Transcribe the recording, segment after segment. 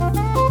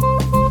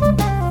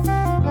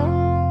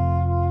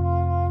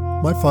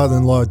My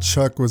father-in-law,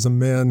 Chuck, was a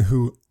man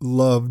who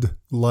loved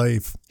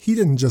life. He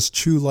didn't just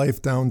chew life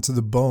down to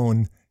the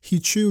bone. He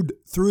chewed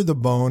through the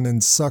bone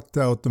and sucked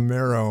out the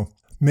marrow.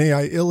 May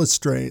I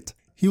illustrate?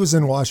 He was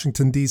in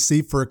Washington,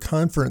 D.C. for a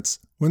conference.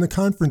 When the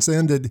conference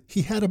ended,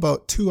 he had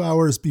about 2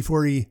 hours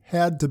before he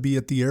had to be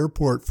at the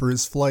airport for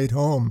his flight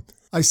home.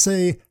 I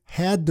say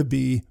had to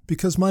be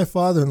because my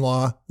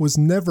father-in-law was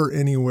never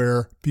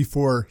anywhere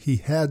before he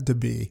had to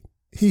be.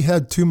 He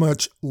had too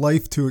much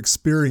life to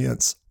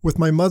experience. With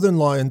my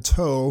mother-in-law in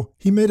tow,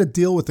 he made a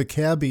deal with a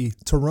cabbie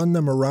to run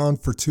them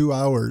around for 2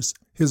 hours.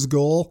 His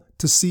goal?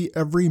 To see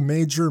every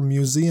major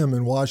museum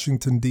in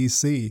Washington,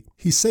 D.C.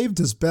 He saved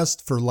his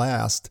best for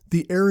last,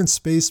 the Air and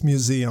Space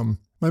Museum.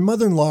 My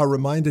mother-in-law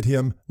reminded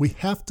him, we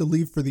have to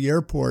leave for the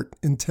airport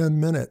in 10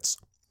 minutes.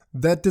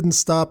 That didn't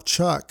stop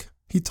Chuck.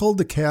 He told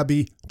the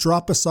cabbie,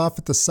 drop us off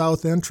at the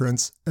south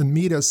entrance and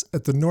meet us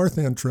at the north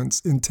entrance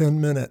in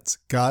 10 minutes.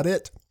 Got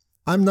it?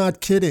 I'm not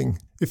kidding.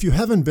 If you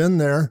haven't been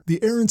there,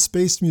 the Air and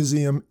Space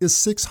Museum is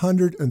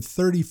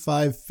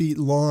 635 feet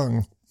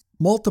long.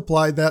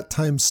 Multiply that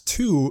times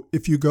 2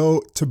 if you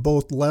go to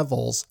both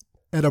levels.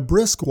 At a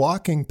brisk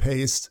walking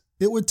pace,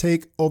 it would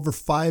take over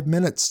 5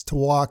 minutes to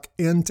walk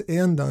end to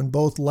end on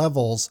both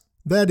levels.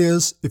 That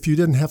is, if you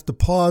didn't have to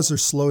pause or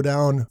slow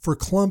down for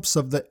clumps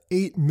of the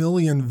 8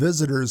 million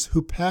visitors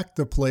who pack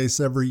the place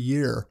every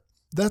year.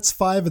 That's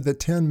 5 of the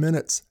 10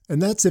 minutes,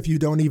 and that's if you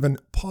don't even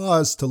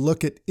pause to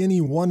look at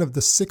any one of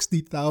the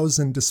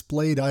 60,000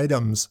 displayed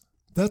items.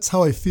 That's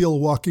how I feel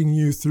walking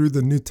you through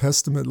the New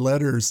Testament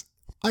letters.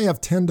 I have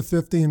 10 to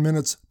 15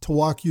 minutes to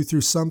walk you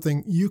through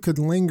something you could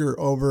linger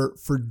over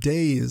for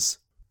days.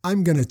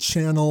 I'm going to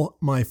channel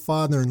my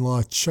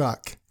father-in-law,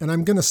 Chuck, and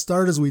I'm going to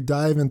start as we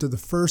dive into the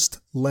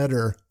first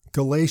letter,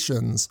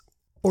 Galatians,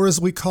 or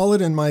as we call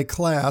it in my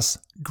class,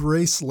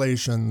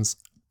 Gracelations.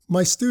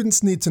 My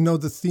students need to know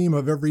the theme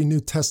of every New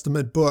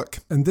Testament book,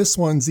 and this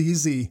one's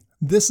easy.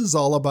 This is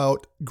all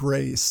about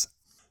grace.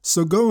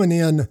 So going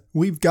in,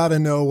 we've got to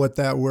know what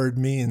that word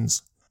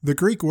means. The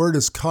Greek word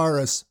is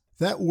charis.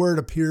 That word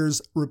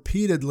appears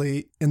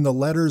repeatedly in the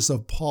letters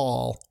of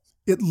Paul.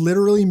 It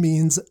literally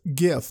means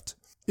gift.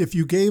 If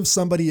you gave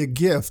somebody a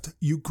gift,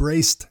 you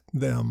graced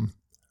them.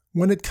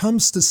 When it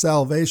comes to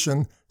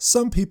salvation,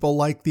 some people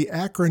like the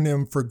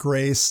acronym for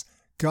grace,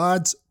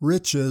 God's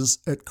riches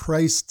at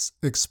Christ's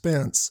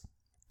expense.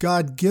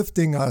 God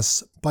gifting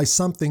us by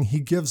something He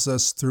gives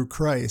us through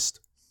Christ.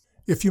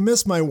 If you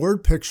missed my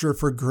word picture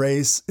for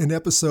grace in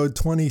episode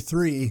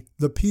 23,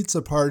 the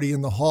pizza party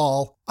in the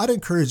hall, I'd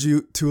encourage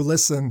you to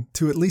listen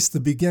to at least the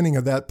beginning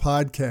of that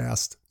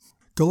podcast.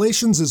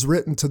 Galatians is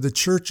written to the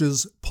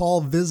churches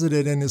Paul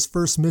visited in his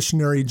first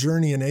missionary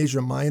journey in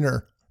Asia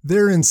Minor.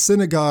 There in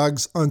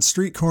synagogues, on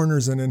street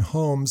corners, and in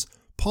homes,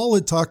 Paul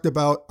had talked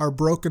about our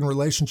broken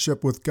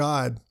relationship with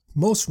God.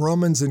 Most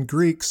Romans and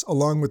Greeks,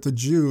 along with the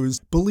Jews,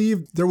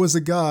 believed there was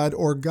a God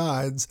or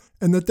gods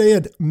and that they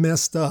had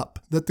messed up,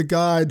 that the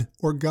God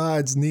or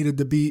gods needed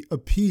to be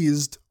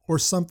appeased or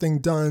something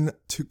done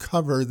to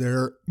cover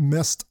their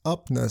messed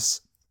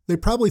upness. They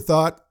probably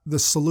thought the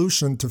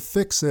solution to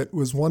fix it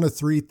was one of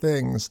 3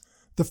 things.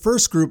 The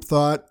first group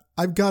thought,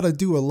 I've got to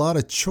do a lot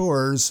of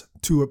chores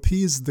to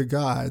appease the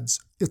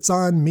gods. It's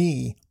on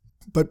me.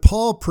 But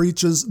Paul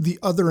preaches the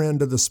other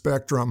end of the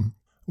spectrum.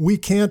 We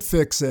can't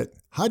fix it.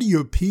 How do you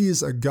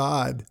appease a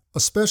God,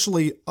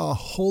 especially a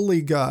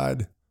holy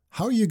God?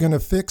 How are you going to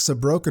fix a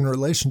broken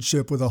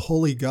relationship with a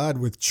holy God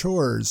with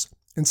chores?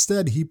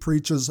 Instead, he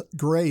preaches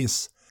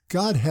grace.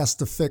 God has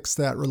to fix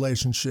that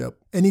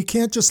relationship. And He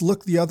can't just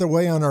look the other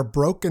way on our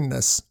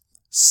brokenness.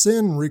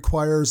 Sin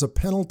requires a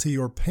penalty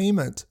or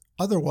payment.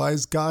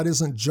 Otherwise, God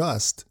isn't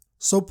just.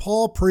 So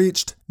Paul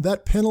preached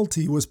that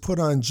penalty was put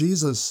on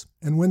Jesus.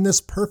 And when this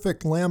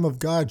perfect Lamb of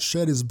God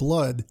shed His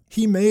blood,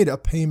 He made a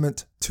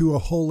payment to a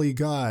holy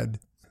God.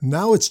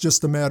 Now it's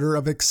just a matter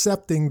of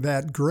accepting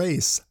that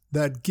grace,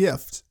 that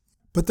gift.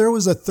 But there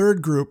was a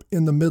third group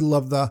in the middle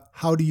of the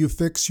how do you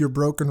fix your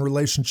broken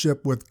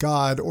relationship with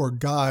God or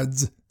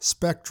gods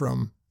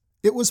spectrum.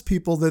 It was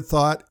people that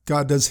thought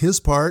God does His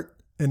part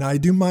and I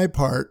do my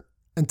part,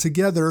 and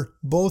together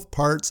both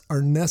parts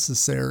are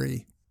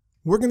necessary.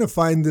 We're going to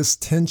find this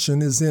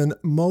tension is in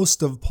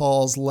most of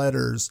Paul's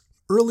letters.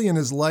 Early in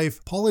his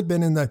life, Paul had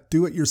been in the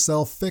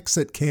do-it-yourself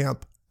fix-it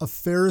camp, a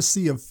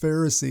Pharisee of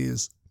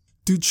Pharisees.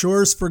 Do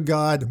chores for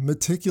God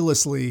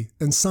meticulously,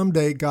 and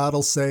someday God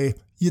will say,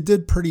 you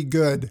did pretty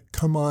good,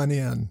 come on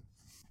in.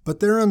 But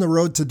there on the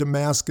road to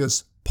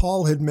Damascus,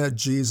 Paul had met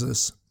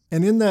Jesus.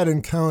 And in that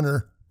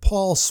encounter,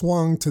 Paul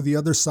swung to the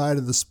other side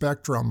of the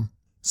spectrum.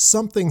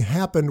 Something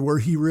happened where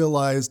he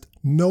realized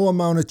no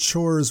amount of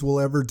chores will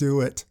ever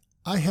do it.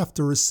 I have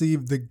to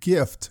receive the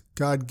gift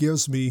God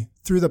gives me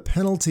through the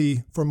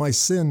penalty for my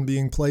sin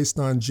being placed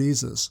on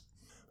Jesus.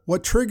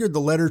 What triggered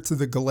the letter to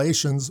the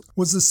Galatians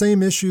was the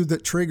same issue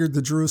that triggered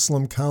the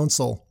Jerusalem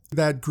Council,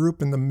 that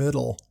group in the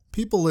middle.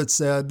 People that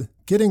said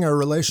getting our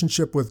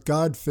relationship with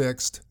God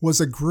fixed was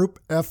a group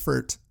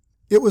effort.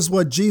 It was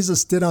what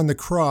Jesus did on the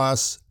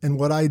cross and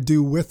what I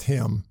do with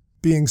Him,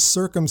 being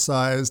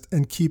circumcised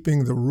and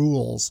keeping the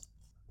rules.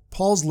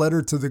 Paul's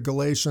letter to the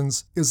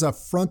Galatians is a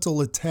frontal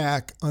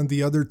attack on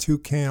the other two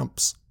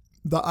camps.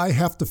 The I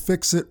have to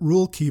fix it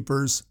rule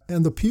keepers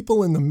and the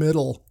people in the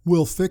middle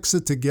will fix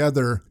it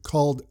together,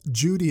 called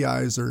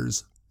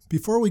Judaizers.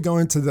 Before we go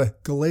into the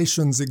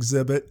Galatians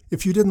exhibit,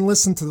 if you didn't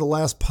listen to the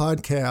last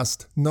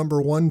podcast,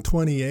 number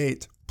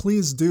 128,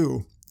 please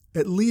do.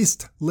 At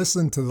least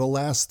listen to the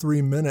last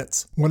 3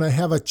 minutes when I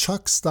have a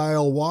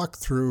Chuck-style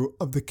walkthrough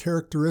of the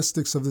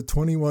characteristics of the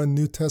 21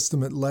 New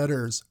Testament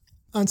letters.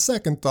 On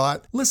second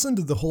thought, listen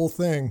to the whole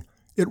thing.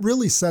 It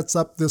really sets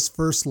up this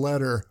first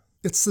letter.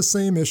 It's the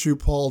same issue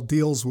Paul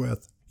deals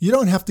with. You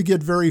don't have to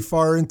get very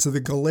far into the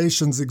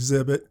Galatians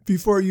exhibit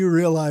before you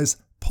realize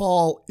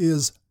Paul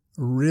is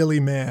really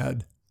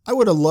mad. I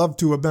would have loved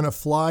to have been a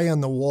fly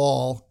on the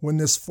wall when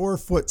this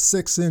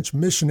 4'6"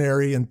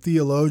 missionary and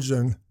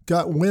theologian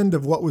got wind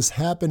of what was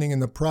happening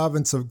in the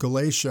province of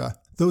Galatia,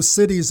 those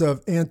cities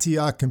of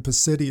Antioch and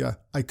Pisidia,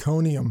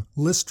 Iconium,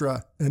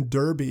 Lystra, and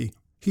Derbe.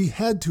 He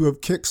had to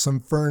have kicked some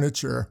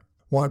furniture.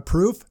 Want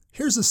proof?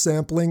 Here's a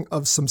sampling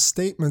of some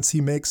statements he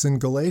makes in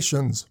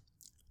Galatians.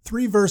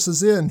 3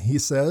 verses in, he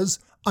says,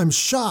 "I'm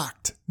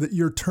shocked that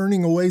you're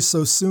turning away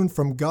so soon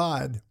from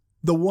God,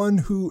 the one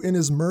who in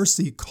his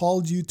mercy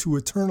called you to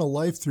eternal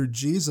life through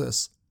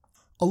Jesus."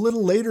 A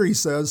little later he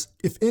says,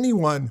 "If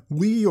anyone,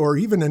 we or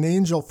even an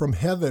angel from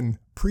heaven,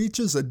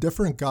 preaches a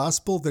different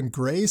gospel than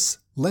grace,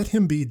 let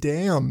him be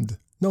damned."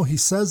 No, he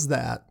says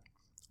that.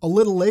 A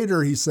little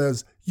later he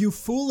says, "You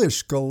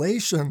foolish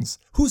Galatians,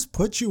 who's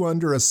put you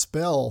under a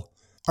spell?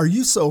 Are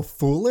you so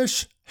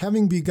foolish?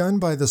 Having begun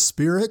by the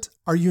Spirit,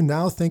 are you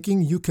now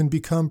thinking you can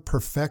become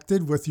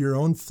perfected with your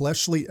own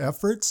fleshly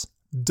efforts?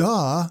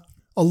 Duh."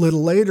 A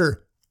little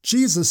later,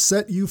 "Jesus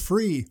set you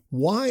free.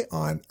 Why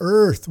on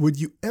earth would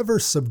you ever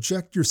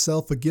subject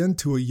yourself again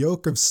to a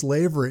yoke of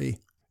slavery?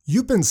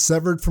 You've been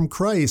severed from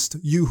Christ,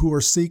 you who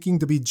are seeking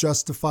to be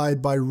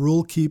justified by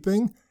rule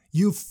keeping.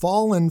 You've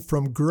fallen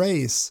from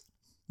grace."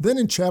 Then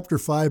in chapter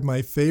 5,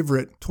 my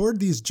favorite, toward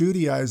these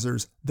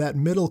Judaizers, that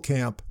middle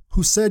camp,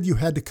 who said you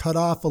had to cut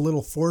off a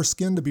little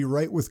foreskin to be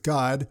right with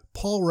God,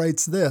 Paul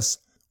writes this,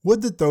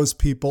 "Would that those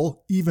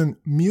people even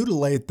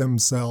mutilate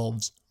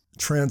themselves."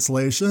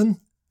 Translation: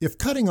 if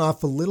cutting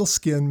off a little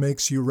skin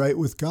makes you right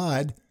with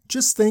God,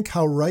 just think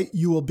how right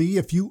you will be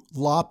if you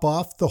lop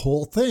off the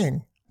whole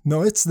thing.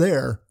 No, it's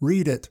there.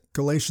 Read it.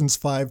 Galatians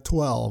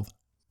 5:12.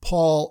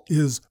 Paul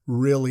is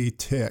really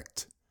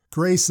ticked.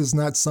 Grace is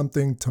not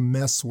something to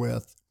mess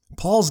with.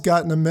 Paul's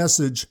gotten a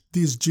message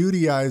these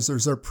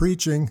Judaizers are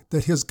preaching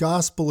that his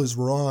gospel is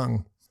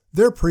wrong.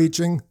 They're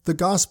preaching the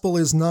gospel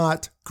is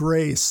not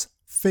grace.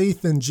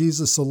 Faith in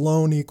Jesus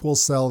alone equals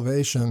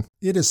salvation.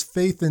 It is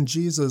faith in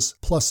Jesus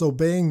plus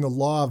obeying the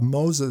law of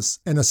Moses,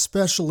 and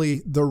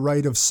especially the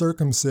rite of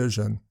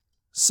circumcision.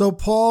 So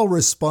Paul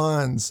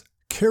responds,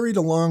 carried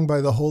along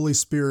by the Holy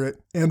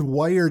Spirit and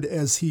wired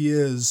as he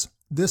is,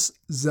 this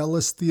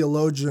zealous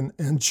theologian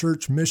and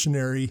church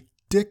missionary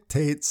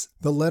dictates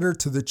the letter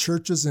to the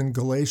churches in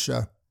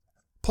Galatia.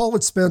 Paul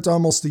had spent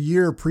almost a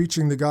year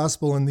preaching the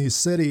gospel in these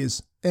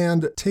cities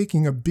and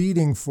taking a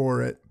beating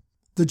for it.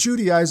 The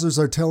Judaizers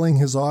are telling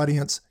his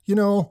audience,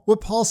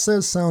 what Paul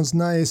says sounds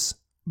nice,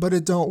 but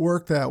it don't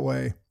work that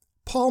way.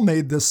 Paul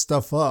made this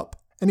stuff up,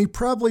 and he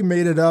probably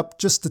made it up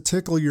just to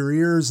tickle your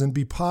ears and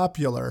be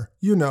popular.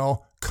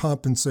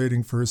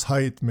 Compensating for his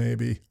height,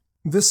 maybe.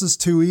 This is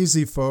too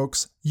easy,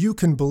 folks. You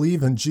can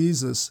believe in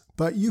Jesus,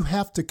 but you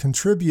have to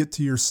contribute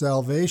to your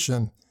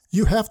salvation.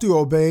 You have to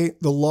obey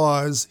the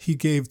laws he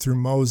gave through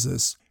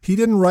Moses. He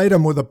didn't write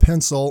them with a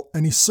pencil,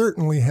 and he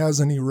certainly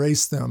hasn't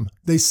erased them.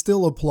 They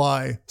still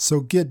apply,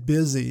 so get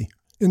busy.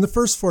 In the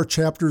first 4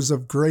 chapters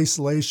of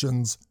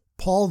Gracelations,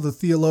 Paul the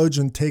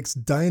theologian takes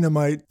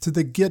dynamite to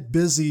the get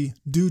busy,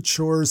 do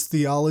chores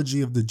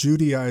theology of the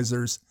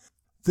Judaizers.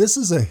 This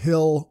is a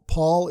hill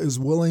Paul is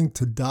willing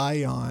to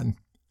die on.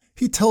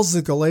 He tells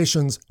the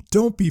Galatians,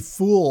 don't be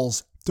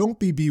fools, don't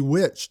be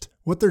bewitched.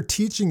 What they're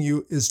teaching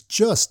you is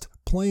just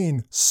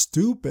plain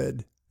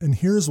stupid. And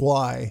here's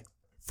why.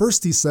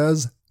 First, he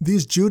says,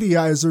 these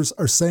Judaizers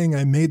are saying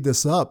I made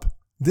this up.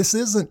 This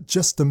isn't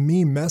just a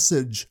me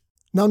message.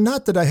 Now,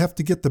 not that I have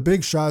to get the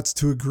big shots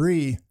to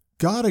agree.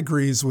 God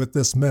agrees with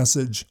this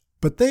message.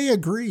 But they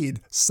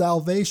agreed.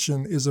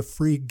 Salvation is a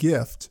free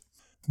gift.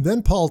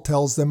 Then Paul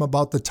tells them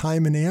about the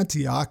time in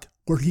Antioch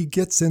where he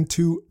gets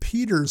into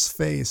Peter's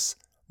face.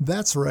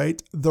 That's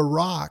right, the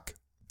rock.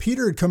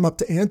 Peter had come up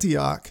to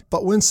Antioch,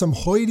 but when some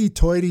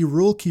hoity-toity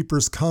rule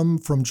keepers come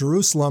from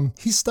Jerusalem,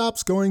 he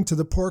stops going to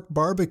the pork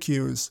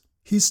barbecues.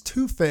 He's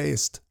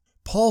two-faced.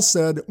 Paul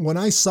said, when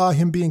I saw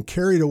him being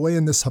carried away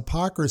in this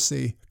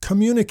hypocrisy,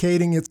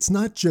 communicating it's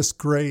not just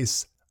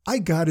grace, I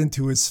got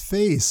into his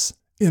face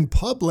in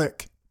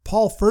public.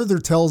 Paul further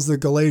tells the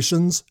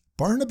Galatians,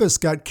 Barnabas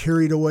got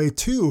carried away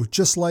too,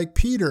 just like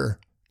Peter.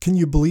 Can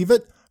you believe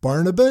it?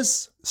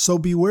 Barnabas? So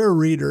beware,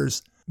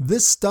 readers.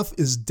 This stuff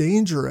is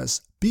dangerous.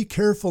 Be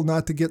careful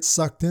not to get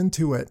sucked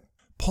into it.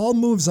 Paul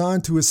moves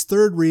on to his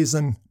third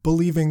reason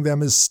believing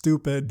them is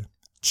stupid.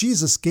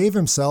 Jesus gave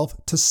himself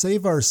to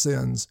save our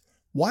sins.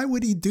 Why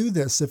would he do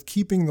this if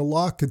keeping the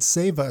law could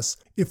save us?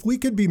 If we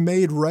could be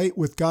made right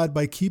with God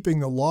by keeping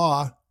the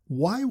law,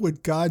 why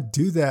would God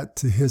do that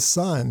to his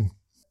son?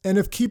 And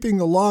if keeping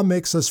the law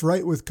makes us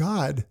right with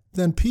God,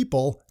 then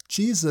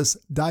Jesus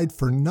died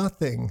for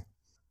nothing.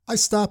 I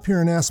stop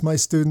here and ask my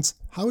students,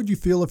 how would you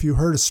feel if you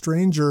heard a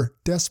stranger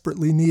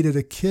desperately needed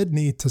a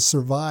kidney to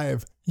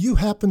survive? You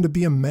happened to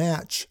be a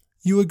match.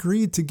 You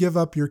agreed to give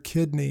up your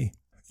kidney.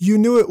 You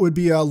knew it would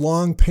be a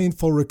long,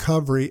 painful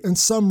recovery and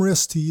some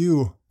risk to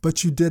you,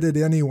 but you did it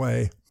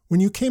anyway. When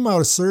you came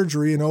out of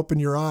surgery and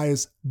opened your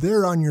eyes,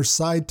 there on your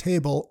side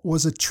table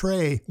was a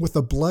tray with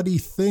a bloody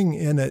thing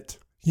in it.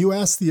 You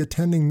asked the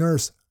attending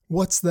nurse,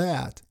 "What's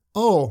that?"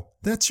 "Oh,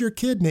 that's your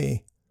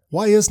kidney."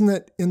 "Why isn't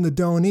it in the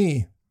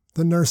donee?"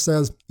 The nurse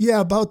says,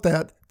 "Yeah, about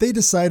that. They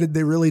decided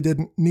they really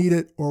didn't need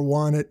it or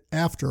want it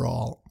after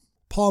all."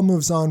 Paul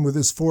moves on with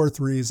his fourth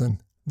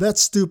reason.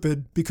 That's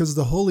stupid because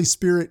the Holy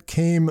Spirit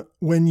came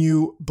when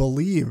you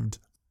believed.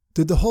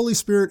 Did the Holy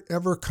Spirit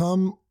ever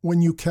come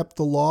when you kept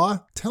the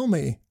law? Tell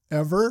me,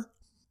 ever?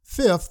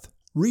 Fifth,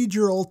 read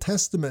your Old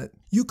Testament.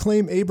 You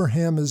claim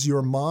Abraham as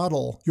your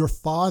model, your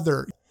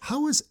father.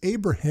 How is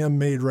Abraham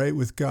made right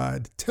with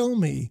God? Tell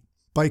me.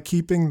 By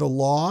keeping the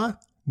law?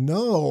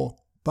 No,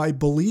 by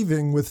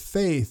believing with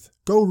faith.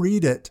 Go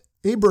read it.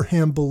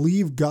 Abraham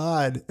believed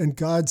God, and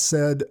God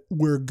said,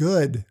 "We're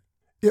good."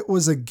 It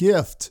was a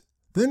gift.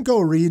 Then go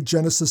read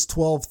Genesis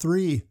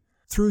 12:3.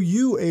 Through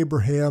you,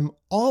 Abraham,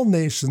 all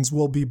nations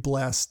will be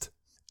blessed.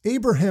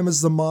 Abraham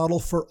is the model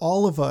for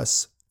all of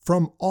us,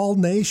 from all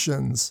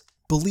nations.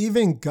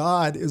 Believing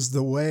God is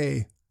the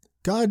way.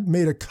 God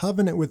made a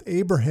covenant with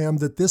Abraham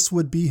that this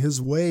would be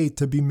his way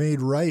to be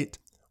made right.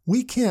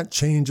 We can't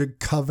change a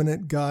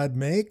covenant God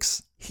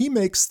makes. He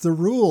makes the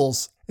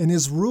rules, and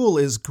his rule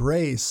is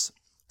grace.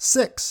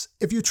 6,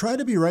 if you try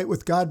to be right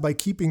with God by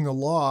keeping the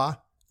law,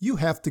 you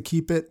have to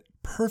keep it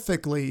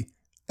perfectly.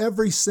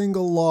 Every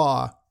single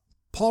law.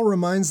 Paul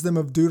reminds them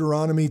of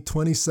Deuteronomy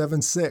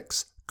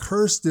 27:6.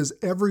 Cursed is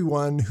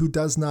everyone who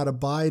does not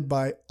abide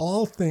by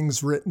all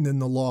things written in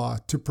the law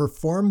to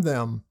perform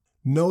them.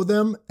 Know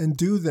them and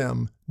do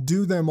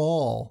them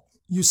all.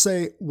 You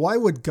say, why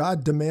would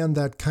God demand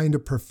that kind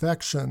of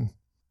perfection?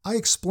 I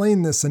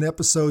explained this in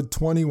episode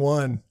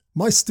 21.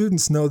 My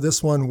students know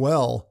this one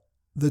well.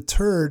 The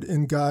turd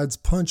in God's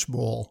punch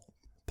bowl.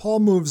 Paul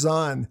moves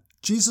on.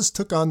 Jesus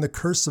took on the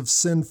curse of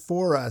sin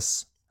for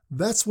us.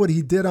 That's what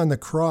he did on the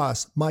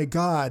cross. My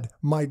God,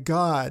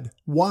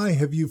 why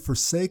have you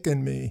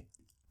forsaken me?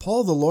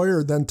 Paul the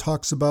lawyer then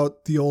talks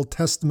about the Old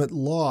Testament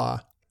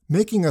law.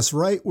 Making us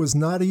right was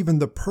not even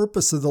the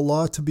purpose of the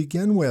law to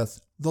begin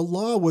with. The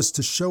law was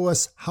to show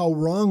us how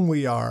wrong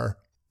we are.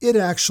 It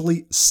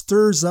actually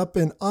stirs up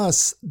in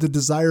us the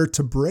desire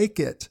to break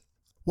it.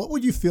 What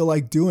would you feel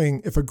like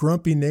doing if a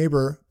grumpy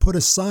neighbor put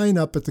a sign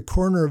up at the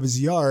corner of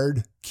his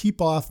yard,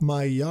 "Keep off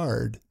my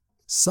yard"?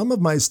 Some of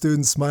my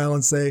students smile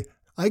and say,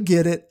 I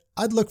get it.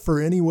 I'd look for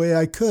any way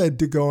I could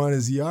to go on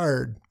his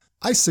yard.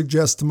 I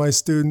suggest to my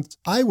students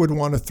I would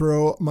want to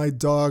throw my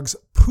dog's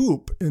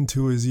poop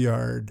into his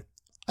yard.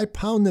 I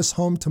pound this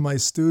home to my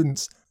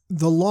students.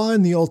 The law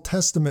in the Old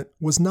Testament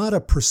was not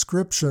a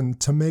prescription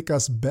to make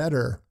us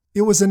better.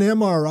 It was an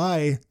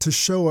MRI to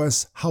show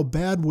us how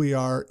bad we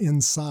are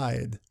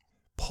inside.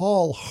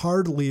 Paul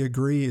hardly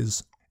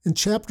agrees. In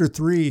chapter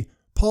 3,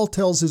 Paul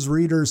tells his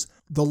readers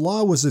the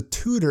law was a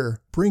tutor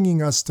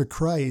bringing us to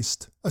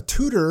Christ. A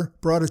tutor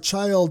brought a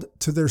child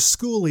to their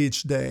school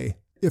each day.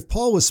 If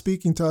Paul was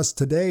speaking to us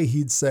today,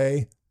 he'd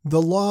say,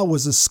 the law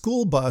was a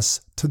school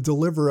bus to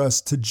deliver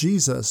us to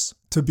Jesus,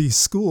 to be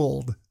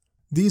schooled.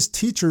 These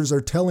teachers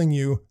are telling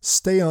you,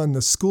 stay on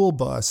the school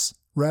bus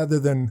rather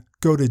than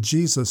go to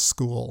Jesus'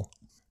 school.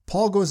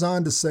 Paul goes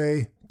on to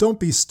say, don't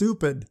be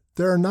stupid.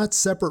 There are not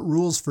separate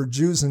rules for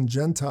Jews and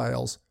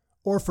Gentiles,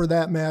 or for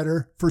that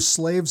matter, for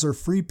slaves or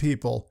free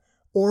people,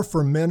 or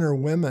for men or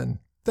women.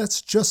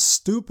 That's just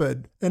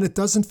stupid, and it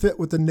doesn't fit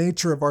with the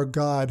nature of our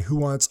God who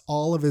wants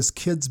all of his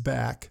kids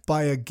back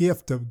by a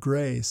gift of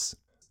grace.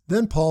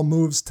 Then Paul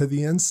moves to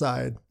the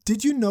inside.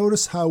 Did you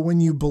notice how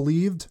when you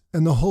believed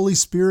and the Holy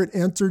Spirit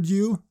entered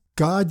you,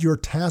 God, your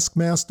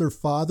taskmaster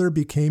father,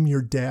 became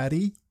your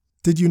daddy?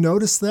 Did you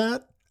notice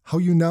that? How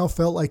you now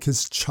felt like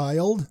his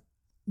child?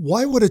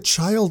 Why would a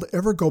child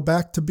ever go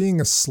back to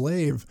being a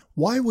slave?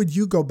 Why would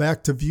you go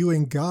back to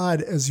viewing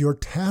God as your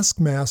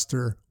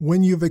taskmaster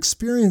when you've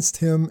experienced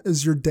him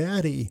as your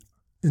daddy?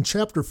 In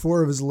chapter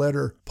 4 of his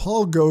letter,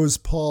 Paul goes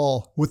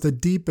Paul with a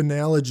deep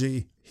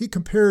analogy. He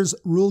compares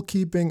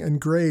rule-keeping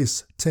and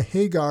grace to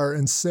Hagar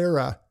and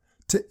Sarah,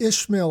 to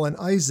Ishmael and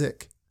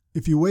Isaac.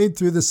 If you wade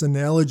through this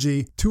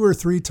analogy 2 or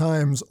 3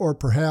 times, or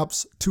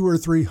perhaps 200 or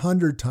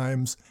 300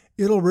 times,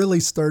 it'll really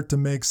start to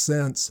make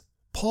sense.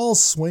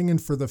 Paul's swinging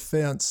for the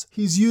fence.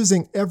 He's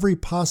using every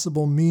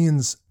possible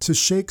means to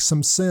shake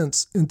some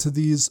sense into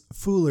these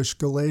foolish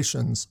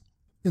Galatians.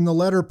 In the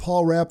letter,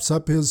 Paul wraps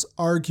up his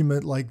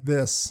argument like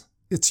this.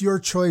 It's your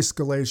choice,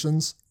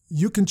 Galatians.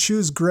 You can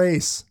choose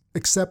grace,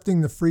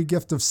 accepting the free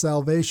gift of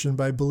salvation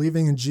by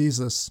believing in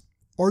Jesus.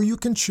 Or you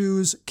can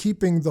choose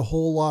keeping the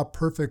whole law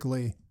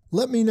perfectly.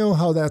 Let me know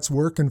how that's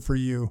working for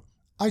you.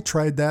 I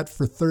tried that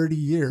for 30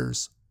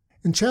 years.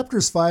 In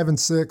chapters 5 and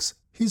 6,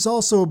 he's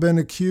also been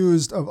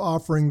accused of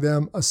offering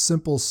them a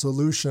simple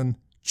solution,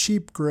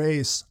 cheap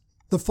grace.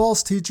 The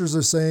false teachers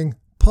are saying,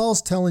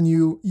 Paul's telling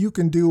you you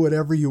can do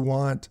whatever you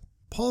want.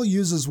 Paul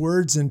uses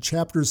words in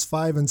chapters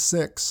 5 and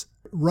 6,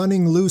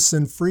 running loose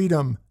in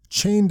freedom,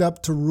 chained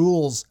up to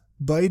rules,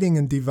 biting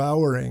and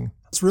devouring.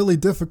 It's really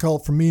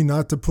difficult for me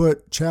not to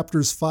put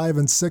chapters 5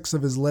 and 6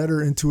 of his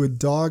letter into a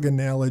dog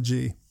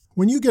analogy.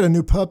 When you get a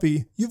new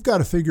puppy, you've got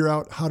to figure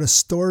out how to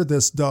store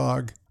this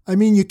dog. I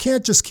mean, you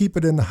can't just keep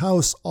it in the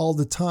house all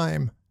the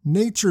time.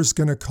 Nature's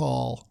going to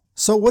call.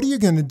 So what are you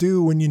going to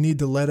do when you need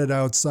to let it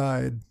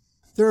outside?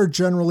 There are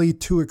generally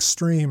two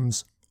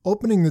extremes,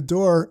 opening the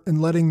door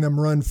and letting them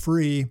run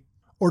free,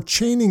 or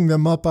chaining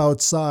them up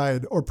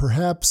outside, or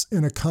perhaps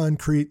in a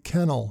concrete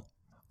kennel.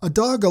 A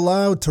dog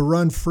allowed to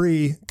run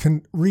free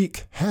can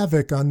wreak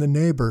havoc on the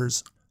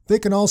neighbors. They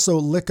can also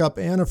lick up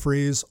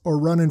antifreeze or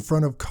run in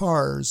front of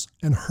cars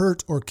and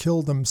hurt or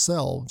kill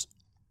themselves.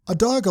 A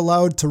dog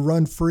allowed to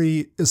run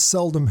free is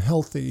seldom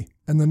healthy,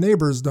 and the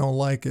neighbors don't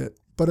like it.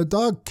 But a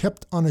dog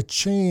kept on a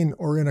chain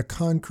or in a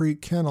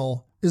concrete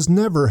kennel is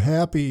never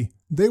happy.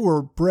 They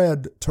were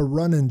bred to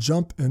run and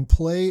jump and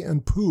play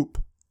and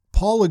poop.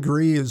 Paul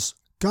agrees.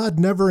 God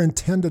never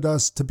intended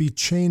us to be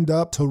chained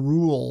up to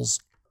rules.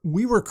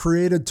 We were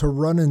created to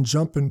run and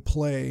jump and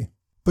play.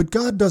 But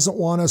God doesn't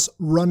want us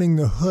running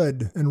the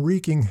hood and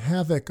wreaking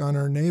havoc on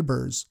our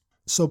neighbors.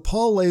 So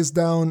Paul lays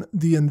down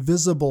the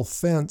invisible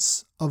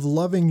fence of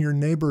loving your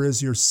neighbor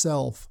as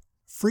yourself.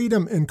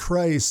 Freedom in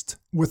Christ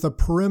with a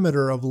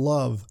perimeter of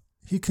love.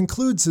 He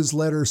concludes his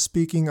letter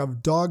speaking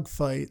of dog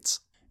fights.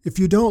 If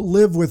you don't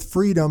live with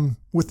freedom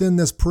within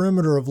this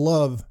perimeter of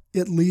love,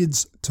 it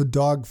leads to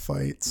dog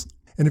fights.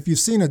 And if you've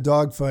seen a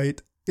dog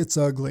fight, it's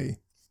ugly.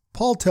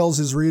 Paul tells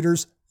his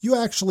readers, you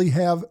actually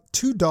have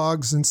two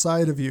dogs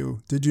inside of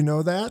you. Did you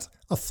know that?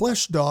 A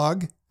flesh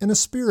dog and a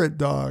spirit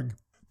dog.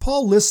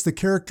 Paul lists the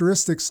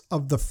characteristics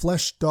of the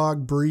flesh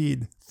dog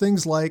breed,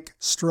 things like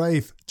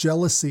strife,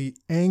 jealousy,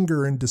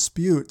 anger, and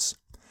disputes.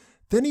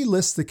 Then he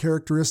lists the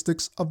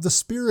characteristics of the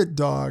spirit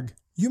dog.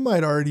 You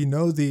might already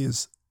know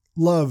these: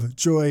 love,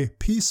 joy,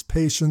 peace,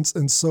 patience,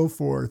 and so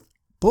forth.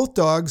 Both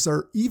dogs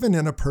are even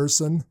in a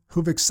person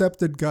who've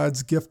accepted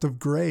God's gift of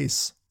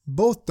grace.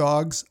 Both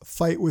dogs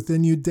fight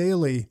within you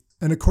daily,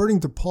 and according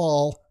to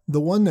Paul,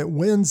 the one that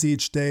wins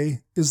each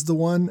day is the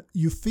one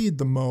you feed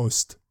the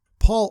most.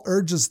 Paul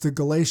urges the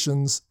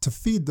Galatians to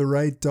feed the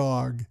right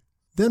dog.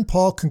 Then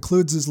Paul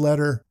concludes his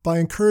letter by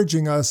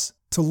encouraging us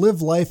to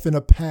live life in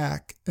a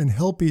pack and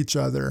help each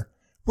other.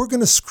 We're going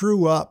to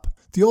screw up.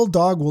 The old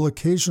dog will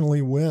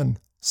occasionally win,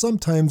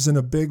 sometimes in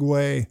a big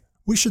way.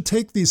 We should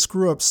take these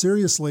screw-ups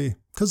seriously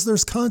because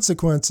there's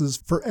consequences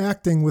for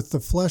acting with the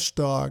flesh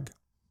dog.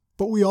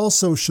 But we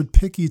also should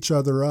pick each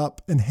other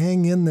up and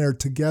hang in there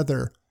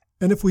together.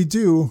 And if we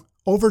do,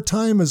 over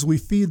time as we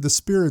feed the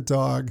spirit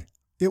dog,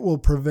 it will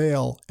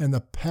prevail and the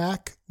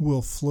pack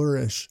will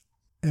flourish.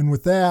 And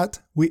with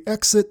that, we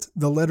exit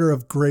the letter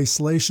of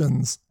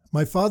Gracelations.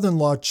 My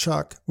father-in-law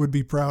Chuck would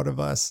be proud of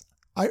us.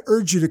 I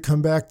urge you to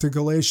come back to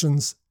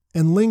Galatians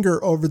and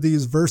linger over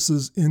these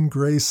verses in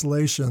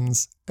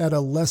Gracelations at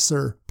a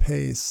lesser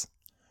pace.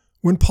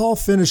 When Paul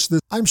finished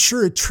this, I'm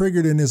sure it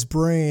triggered in his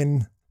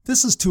brain,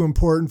 this is too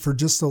important for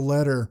just a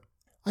letter.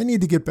 I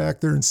need to get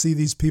back there and see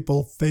these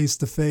people face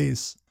to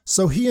face.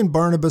 So he and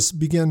Barnabas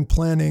began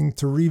planning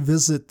to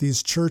revisit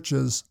these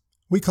churches.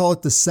 We call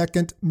it the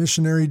second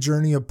missionary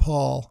journey of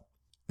Paul,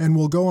 and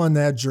we'll go on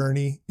that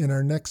journey in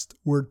our next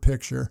word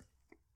picture.